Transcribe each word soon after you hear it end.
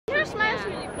smile's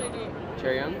really pretty.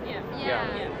 Chaeryoung?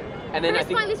 Yeah. And then her I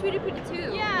think smile is really pretty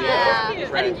too. Yeah.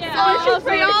 Right. So she's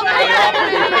pretty all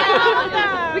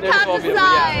we can't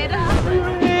decide.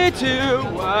 3, 2,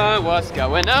 1, what's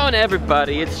going on,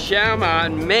 everybody? It's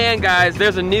Xiaomanyc. Man, guys,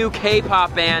 there's a new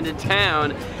K-pop band in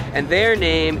town, and their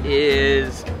name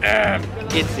is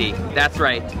ITZY. That's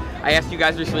right. I asked you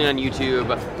guys recently on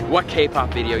YouTube what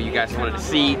K-pop video you guys wanted to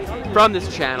see from this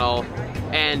channel,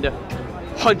 and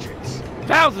hundreds,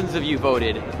 thousands of you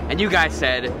voted, and you guys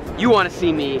said you want to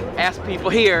see me ask people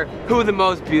here who the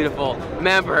most beautiful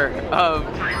member of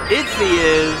ITZY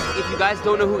is. If you guys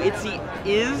don't know who ITZY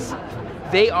is,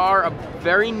 they are a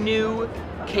very new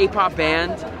K-pop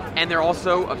band, and they're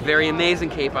also a very amazing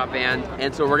K-pop band,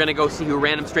 and so we're gonna go see who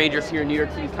random strangers here in New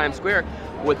York City's Times Square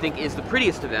would think is the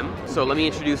prettiest of them. So let me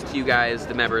introduce to you guys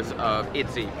the members of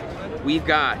ITZY. We've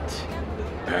got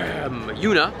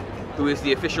Yuna, who is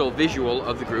the official visual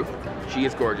of the group. She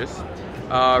is gorgeous.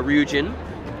 Ryujin,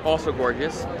 also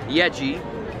gorgeous. Yeji,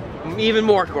 even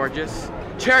more gorgeous.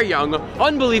 Chaeryoung,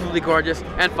 unbelievably gorgeous.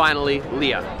 And finally,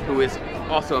 Leah, who is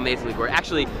also amazingly gorgeous.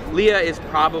 Actually, Leah is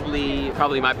probably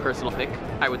my personal pick,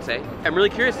 I would say. I'm really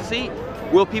curious to see,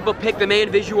 will people pick the main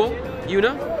visual,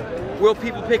 Yuna? Will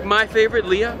people pick my favorite,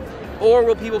 Leah? Or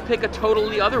will people pick a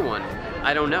totally other one?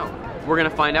 I don't know. We're gonna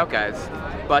find out, guys.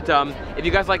 But if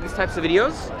you guys like these types of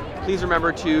videos, please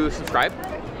remember to subscribe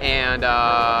and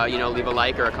you know, leave a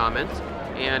like or a comment.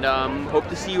 And hope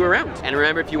to see you around. And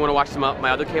remember, if you want to watch some of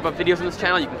my other K-pop videos on this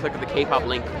channel, you can click on the K-pop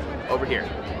link over here.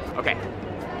 Okay.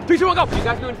 3, 2, 1, go! Do you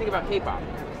guys know anything about K-pop?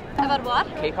 About what?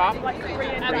 K-pop? Like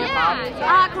Korean. Korean,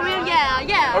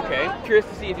 yeah. Okay. Curious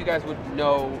to see if you guys would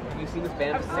know. Have you seen this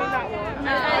band? I've seen that one.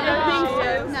 No. I don't think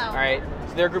so. No. All right.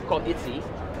 So they're a group called ITZY.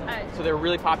 So they're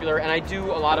really popular, and I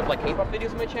do a lot of like K-pop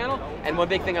videos on my channel. And one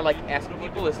big thing I like asking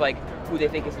people is like who they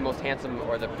think is the most handsome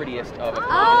or the prettiest of a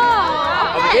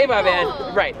K-pop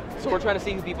band. Right. So we're trying to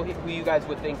see who you guys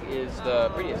would think is the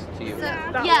prettiest to you. So,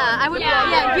 yeah, I would.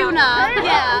 Yeah, Yuna.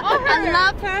 Yeah, I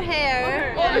love her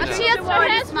hair. But she has a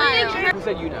pretty smile. Who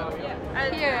said Yuna?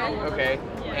 Here. Okay.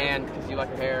 And because you like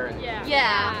her hair and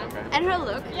Yeah. Okay. And her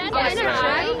look. Yeah, Oh, and her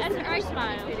eyes. and her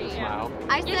smile. Smile.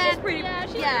 I said. She's pretty. Yeah,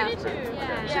 she's pretty too.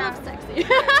 She looks sexy.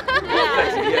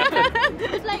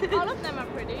 It's like all of them are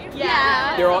pretty.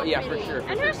 Yeah. They're all for sure.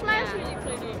 And her smile's really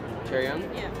pretty. Chaeryoung?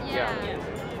 Yeah.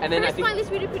 And then Her I think smile is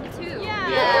really pretty too.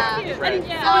 Yeah. Right.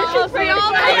 So she's pretty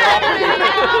all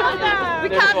We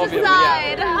They're all can't beautiful,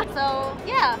 decide. So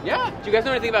yeah. Yeah. Do you guys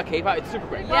know anything about K-pop? It's super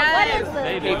great. Yes.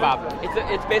 K-pop.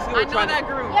 It's basically we're trying to.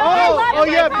 group. Oh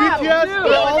yeah, BTS.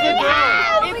 They're all the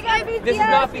girls. This is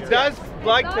not BTS. That's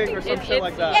Blackpink or some shit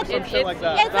like that. Some shit like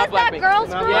that. Is this that girls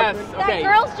group? Yes. Okay.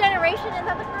 That girls' generation, is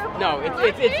that the group? No, it's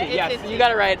ITZY. Yes, you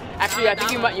got it right. Actually, I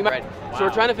think you might. Right. So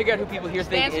we're trying to figure out who people here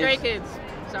think is. Stray Kids.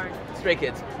 Sorry. Stray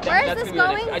Kids. Where is this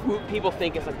going? Who people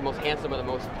think is like the most handsome or the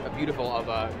most beautiful of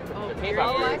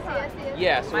K-pop Oh, I group. see, I see.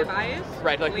 Yeah. So My bias?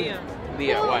 right, like Leah.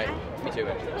 Leah. Who? Why? Me too.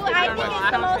 Who I think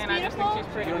is the most beautiful?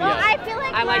 pretty. Well, I feel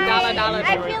like I like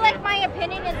I feel like my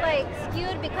opinion is like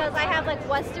skewed because I have like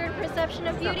Western perception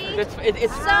of beauty. It's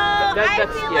So I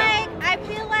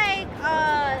feel like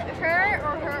her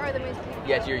or the most beautiful.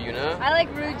 Yeah, you're Yuna. I like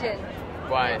Ryujin.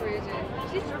 Why?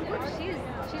 She's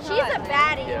a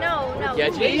baddie. Yeah. No. Yeah,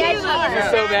 Yeji she's is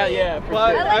so bad. Yeah. For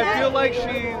But sure. I feel like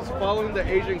she's following the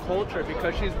Asian culture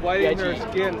because she's whitening her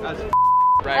Yeji. skin as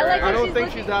Right. I don't think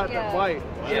she's that white.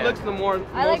 She Yeah. looks the most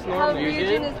I like how normal.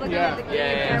 Ryujin is looking at the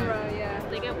Yeah. camera. Yeah.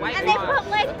 They get white. And they put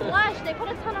like blush. They put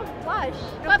a ton of blush.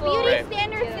 But beauty Right.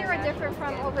 standards there are different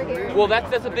from over here. Well,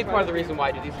 that's a big part of the reason why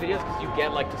I do these videos, because you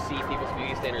get like to see people's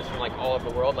beauty standards from like all over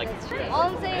the world. Like, All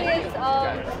I'm saying is,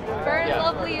 Fair and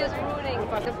Lovely is ruining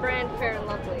the brand Fair and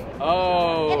Lovely.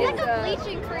 oh. It's like a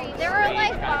bleaching cream. There are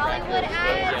like Bollywood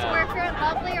ads where Fair and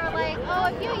Lovely are like, oh,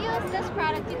 if you use this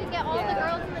product, you can get all the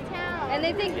girls in the town. And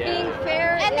they think Yeah. being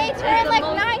fair And they is turn the like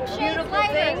most 9 shades beautiful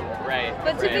lighter. thing. Right.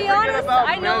 But to right. be honest, about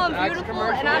I know I'm Men's Axe beautiful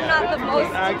and commercial. I'm not the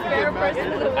most Axe fair get mad. person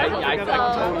in the world. I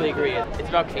totally agree. It's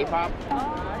about K-pop.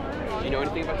 Do you know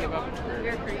anything about K-pop?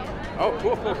 You're Korean. Oh,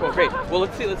 cool, great. Well,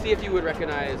 let's see if you would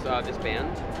recognize this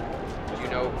band. Do you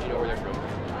know where they're from?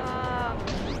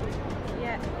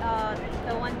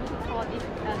 The one called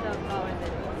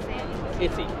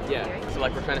ITZY. Yeah. So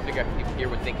like we're trying to figure out who people here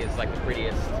would think is like the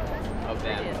prettiest of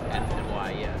them and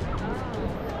why. Yeah.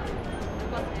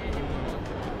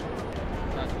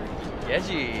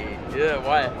 Yeji. Yeah.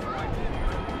 Why?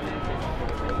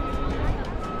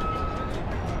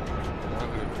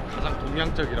 가장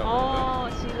동양적이라고. Oh,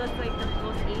 she looks like the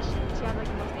most Asian. She has like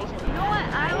the most Asian. You know what?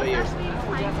 I was actually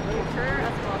inclined to pick her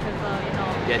as well because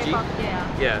Yeji? K-pop,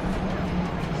 Yeah.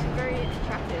 she's very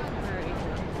attractive for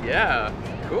Asian. Yeah,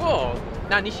 cool.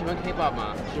 那你喜欢 K-pop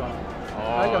吗？喜欢。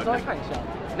哦，有时候会看一下。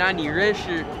那你认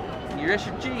识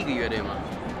这个乐队吗？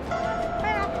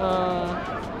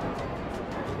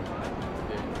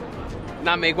对。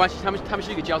那没关系，他们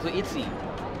是一个叫做 ITZY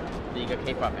的一个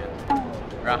K-pop band。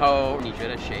然后你觉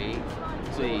得谁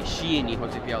最吸引你或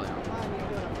最漂亮？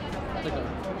这个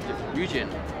Ryujin，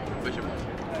 为什么？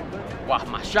哇，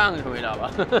马上就回答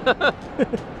了。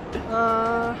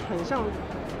很像，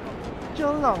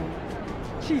就那种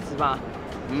气质吧，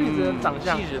气质的长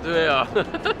相。气质对啊。气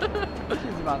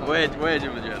质吧。我也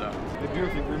这么觉得。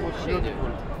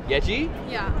Yeji?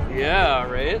 Yeah. Yeah,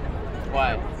 right?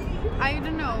 Why? I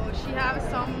don't know. She has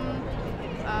some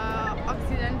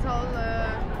occidental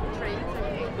traits. I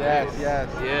think. Yes, yes.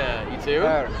 Yeah, you too?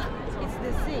 Her. It's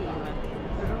the same.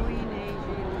 Ryujin,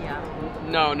 yeah.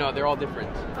 No, they're all different.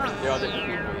 They're all different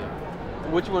people. Yeah.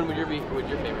 Which one would your favorite be?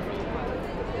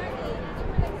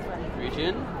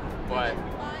 Ryujin? Why?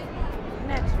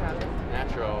 Natural.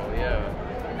 Natural, yeah.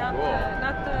 Not Cool.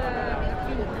 Not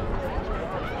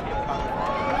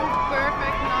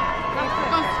Perfect, not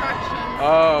construction.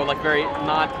 Oh, like very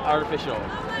not artificial.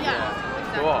 Yeah.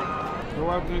 Cool. Do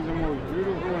I think the most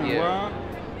beautiful and wild?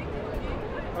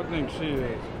 I think she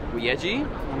is. Yeji?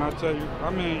 And I tell you, I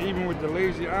mean, even with the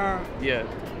lazy eye, Yeah.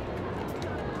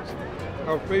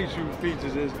 her facial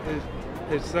features is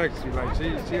sexy. Like she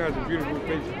has a beautiful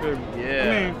facial feature. Yeah. I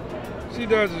mean, she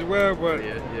does as well, but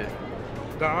Yeah.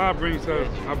 the eye brings her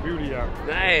beauty out.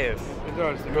 Nice. It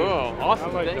does. To me. Cool. Awesome.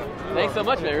 I like Thanks, that. thanks so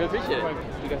much, man. I really appreciate it. Like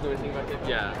You guys know anything about it?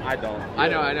 Yeah. I don't. I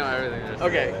know everything.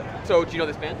 Okay. So, do you know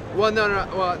this band? Well, no.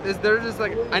 Well, they're just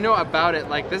like I know about it.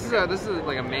 Like this is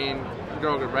like a main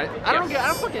girl group, right? I don't like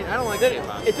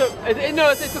K-pop. It's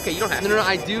okay. You don't have to. No,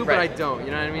 I do, but I Right. don't.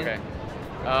 You know what I mean? Okay.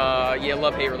 Yeah,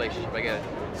 love-hate relationship. I get it.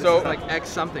 This So, is like X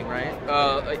something, right?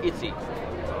 ITZY.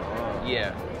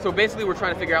 Yeah. So basically, we're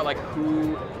trying to figure out like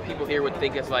who people here would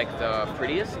think is like the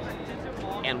prettiest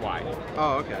and why.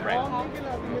 Oh, okay. Right.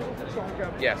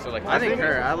 Yeah. So like. I think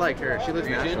her. I like her. She looks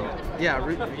Ryujin? natural. Yeah,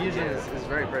 Ryujin is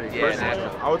very pretty. Yeah, Personally,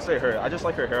 natural. I would say her. I just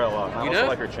like her hair a lot. I You also know?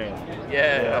 like her chain.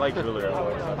 Yeah. I like jewelry a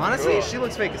lot. Honestly, Cool. she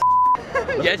looks fake as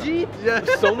Yeji? Yeah.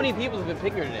 So many people have been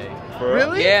picking her today. For real?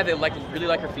 Really? Yeah, they really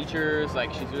like her features.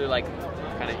 Like she's really like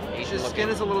kind of Asian Her looking. skin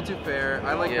is a little too fair.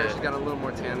 I like Yeah. her. She's got a little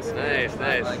more tan skin. Nice, but,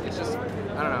 nice. Like it's just,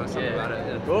 I don't know, something about it.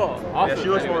 Yeah. Cool. Awesome. Yeah, she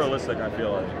looks more Anyways. realistic, I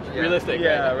feel like. Yeah. Realistic.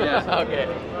 Yeah, right? realistic. Okay.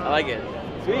 I like it.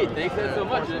 Sweet. Thanks so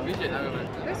much. I appreciate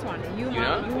it. This one,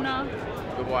 Yuna?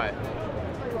 But why?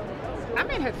 I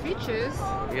mean her features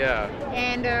Yeah.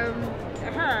 and her.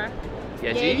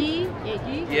 Yeji?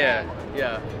 Yeji. Yeah.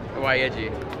 Yeah. Why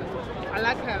Yeji? I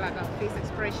like her like her face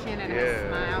expression and her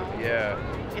smile Yeah.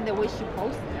 and the way she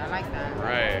posted. I like that.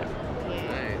 Right. Yeah.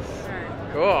 Nice. Her.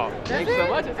 Cool. Thanks so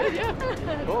much. That's it. Yeah.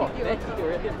 Cool. Thank you.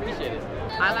 Really appreciate it.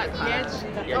 I like her. Yeji?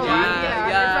 Oh, Yeah.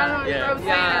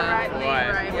 yeah. Right. Why?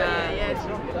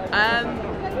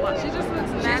 She just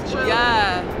looks natural.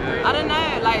 Yeah. Yeah. I don't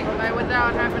know, Like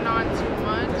without having on too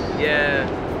much. Yeah.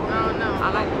 I don't know. I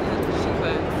like her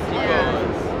cheekbones.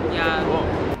 Cheekbones. Yeah. Cool.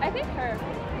 I think her.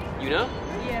 Yuna?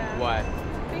 Yeah. Why?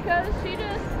 Because she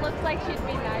just looks like she'd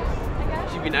be nice, I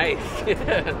guess. She'd be nice.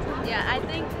 Yeah, I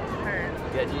think her.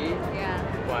 Yeji? Yeah.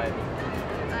 Why?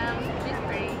 She's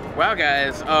pretty. Wow,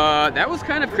 guys, that was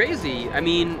kind of crazy. I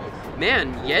mean,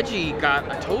 man, Yeji got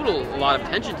a lot of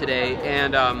attention today,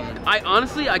 and I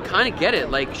honestly kind of get it.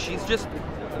 Like, she's just,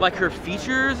 like, her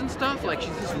features and stuff, like,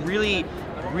 she's just really,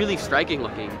 really striking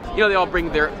looking. You know, they all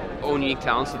bring their own unique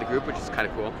talents to the group, which is kind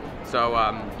of cool. So,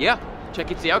 yeah, check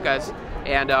ITZY out, guys.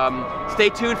 And stay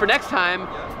tuned for next time.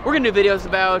 We're gonna do videos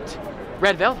about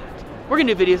Red Velvet. We're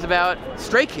gonna do videos about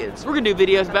Stray Kids. We're gonna do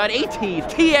videos about ATEEZ,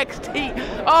 TXT.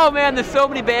 Oh man, there's so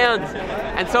many bands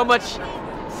and so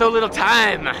little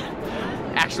time.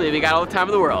 Actually, we got all the time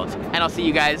in the world. And I'll see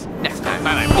you guys next time.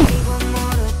 Bye bye.